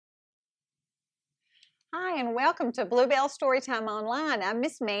Hi, and welcome to Bluebell Storytime Online. I'm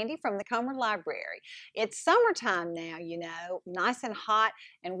Miss Mandy from the Koller Library. It's summertime now, nice and hot,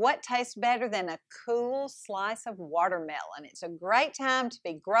 and what tastes better than a cool slice of watermelon? It's a great time to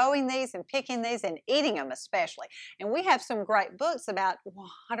be growing these and picking these and eating them especially. And we have some great books about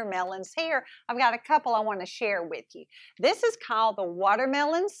watermelons here. I've got a couple I want to share with you. This is called The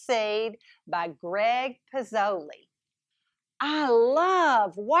Watermelon Seed by Greg Pizzoli. I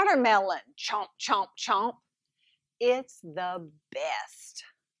love watermelon. Chomp, chomp, chomp. It's the best.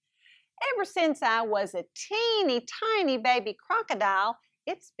 Ever since I was a teeny tiny baby crocodile,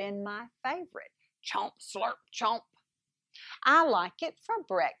 it's been my favorite. Chomp, slurp, chomp. I like it for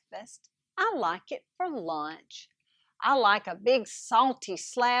breakfast. I like it for lunch. I like a big salty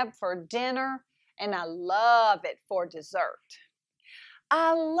slab for dinner, and I love it for dessert.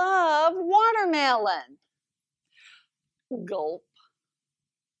 I love watermelon. Gulp.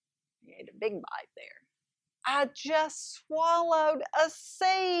 You ate a big bite there. I just swallowed a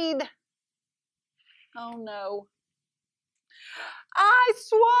seed. Oh no. I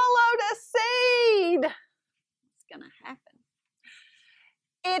swallowed a seed. What's going to happen?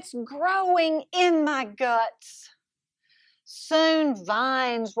 It's growing in my guts. Soon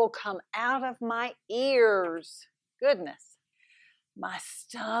vines will come out of my ears. Goodness. My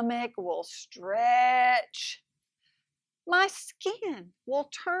stomach will stretch. My skin will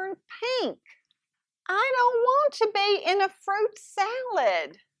turn pink. I don't want to be in a fruit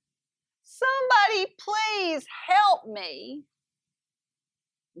salad. Somebody please help me.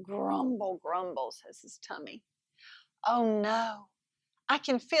 Grumble, grumble, says his tummy. Oh no, I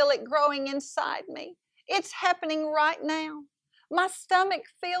can feel it growing inside me. It's happening right now. My stomach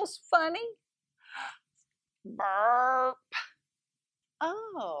feels funny. Burp.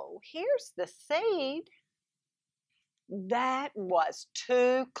 Oh, here's the seed. That was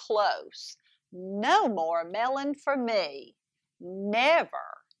too close. No more melon for me. Never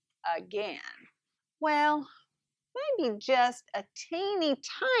again. Well, maybe just a teeny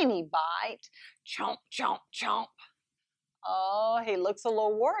tiny bite. Chomp, chomp, chomp. Oh, he looks a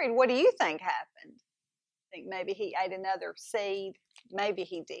little worried. What do you think happened? Think maybe he ate another seed? Maybe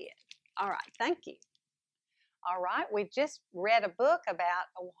he did. All right, thank you. All right, we just read a book about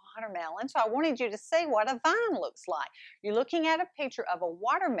a watermelon, so I wanted you to see what a vine looks like. You're looking at a picture of a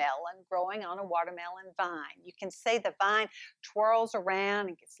watermelon growing on a watermelon vine. You can see the vine twirls around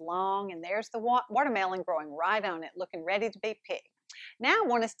and gets long, and there's the watermelon growing right on it, looking ready to be picked. Now I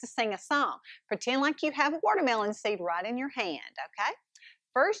want us to sing a song. Pretend like you have a watermelon seed right in your hand, okay?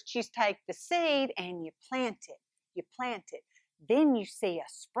 First, you take the seed and you plant it. You plant it. Then you see a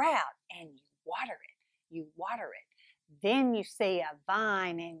sprout and you water it. You water it. Then you see a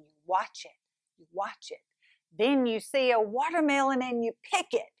vine and you watch it. You watch it. Then you see a watermelon and you pick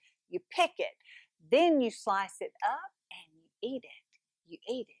it. You pick it. Then you slice it up and you eat it. You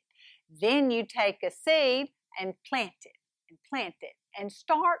eat it. Then you take a seed and plant it and plant it and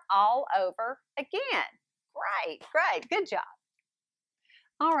start all over again. Great, great, good job.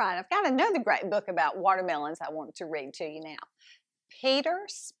 All right, I've got another great book about watermelons I want to read to you now. Peter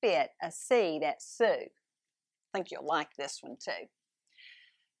spit a seed at Sue. I think you'll like this one too.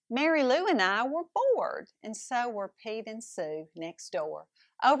 Mary Lou and I were bored, and so were Pete and Sue next door.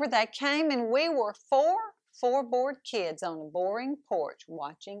 Over they came, and we were four bored kids on a boring porch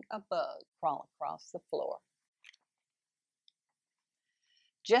watching a bug crawl across the floor.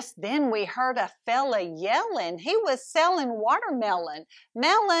 Just then we heard a fella yelling. He was selling watermelon.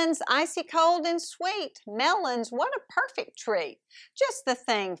 Melons, icy cold and sweet. Melons, what a perfect treat. Just the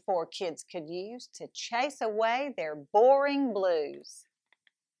thing 4 kids could use to chase away their boring blues.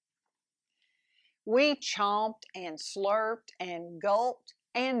 We chomped and slurped and gulped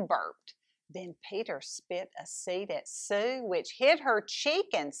and burped. Then Peter spit a seed at Sue, which hit her cheek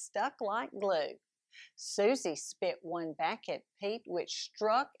and stuck like glue. Susie spit one back at Pete, which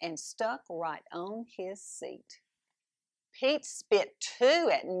struck and stuck right on his seat. Pete spit 2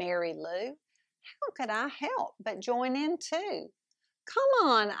 at Mary Lou. How could I help but join in too? Come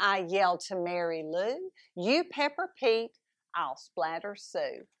on, I yelled to Mary Lou. You pepper Pete, I'll splatter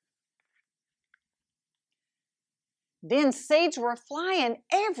Sue. Then seeds were flying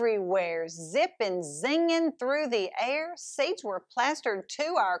everywhere, zipping, zinging through the air. Seeds were plastered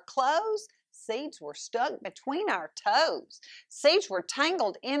to our clothes. Seeds were stuck between our toes. Seeds were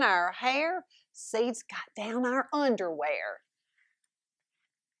tangled in our hair. Seeds got down our underwear.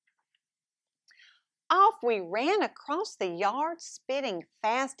 Off we ran across the yard, spitting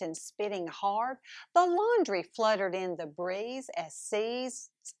fast and spitting hard. The laundry fluttered in the breeze as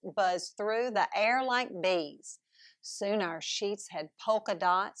seeds buzzed through the air like bees. Soon our sheets had polka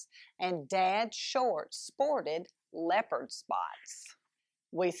dots, and Dad's shorts sported leopard spots.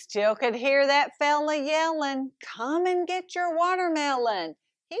 We still could hear that fella yelling, "Come and get your watermelon."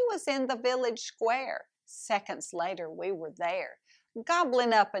 He was in the village square. Seconds later, we were there,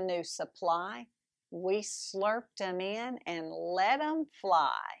 gobbling up a new supply. We slurped 'em in and let 'em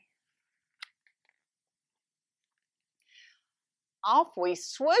fly. Off we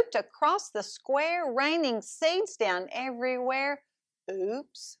swooped across the square, raining seeds down everywhere.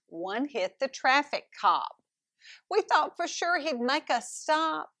 Oops, one hit the traffic cop. We thought for sure he'd make us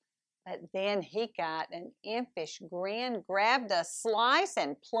stop, but then he got an impish grin, grabbed a slice,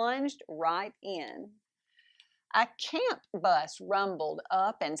 and plunged right in. A camp bus rumbled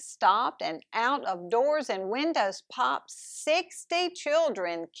up and stopped, and out of doors and windows popped 60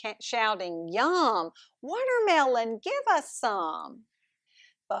 children shouting, "Yum! Watermelon, give us some!"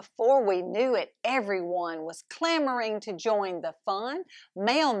 Before we knew it, everyone was clamoring to join the fun.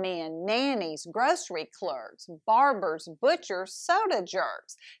 Mailmen, nannies, grocery clerks, barbers, butchers, soda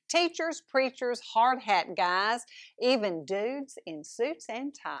jerks, teachers, preachers, hard hat guys, even dudes in suits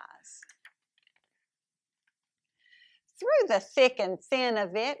and ties. Through the thick and thin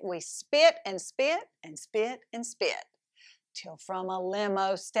of it, we spit and spit and spit and spit, till from a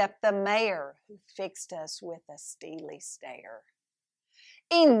limo stepped the mayor, who fixed us with a steely stare.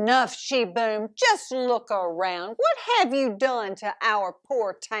 "Enough," she boomed, "just look around. What have you done to our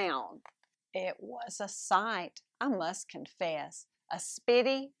poor town?" It was a sight, I must confess, a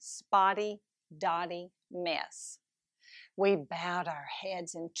spitty, spotty, dotty mess. We bowed our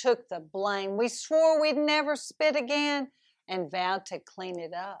heads and took the blame. We swore we'd never spit again and vowed to clean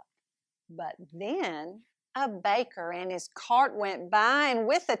it up. But then a baker and his cart went by, and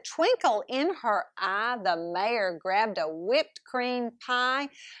with a twinkle in her eye, the mayor grabbed a whipped cream pie.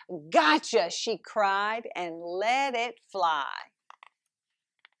 "Gotcha!" she cried, and let it fly.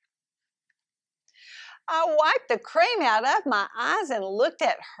 I wiped the cream out of my eyes and looked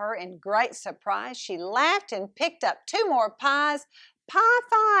at her in great surprise. She laughed and picked up 2 more pies. "Pie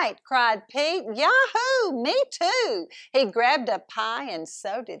fight!" cried Pete. "Yahoo! Me too!" He grabbed a pie, and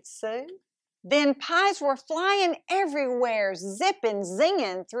so did Sue. Then pies were flying everywhere, zipping,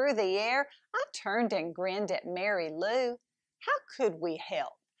 zinging through the air. I turned and grinned at Mary Lou. How could we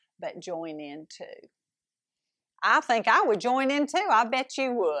help but join in too? I think I would join in too. I bet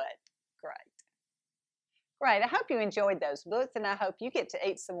you would. Great. Great. I hope you enjoyed those books, and I hope you get to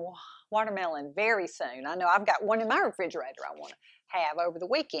eat some watermelon very soon. I know I've got one in my refrigerator I want to have over the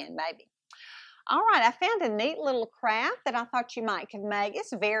weekend, maybe. All right, I found a neat little craft that I thought you might could make.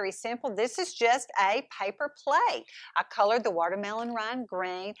 It's very simple. This is just a paper plate. I colored the watermelon rind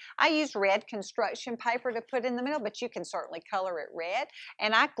green. I used red construction paper to put in the middle, but you can certainly color it red.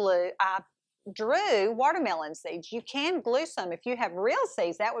 And I drew watermelon seeds. You can glue some. If you have real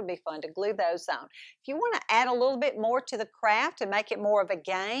seeds, that would be fun to glue those on. If you want to add a little bit more to the craft to make it more of a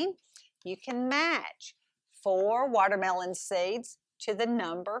game, you can match 4 watermelon seeds to the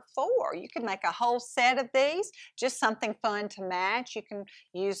number 4. You can make a whole set of these, just something fun to match. You can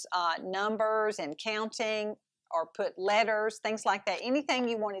use numbers and counting, or put letters, things like that, anything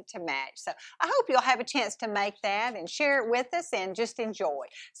you wanted to match. So I hope you'll have a chance to make that and share it with us and just enjoy.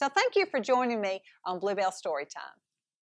 So thank you for joining me on Bluebell Storytime.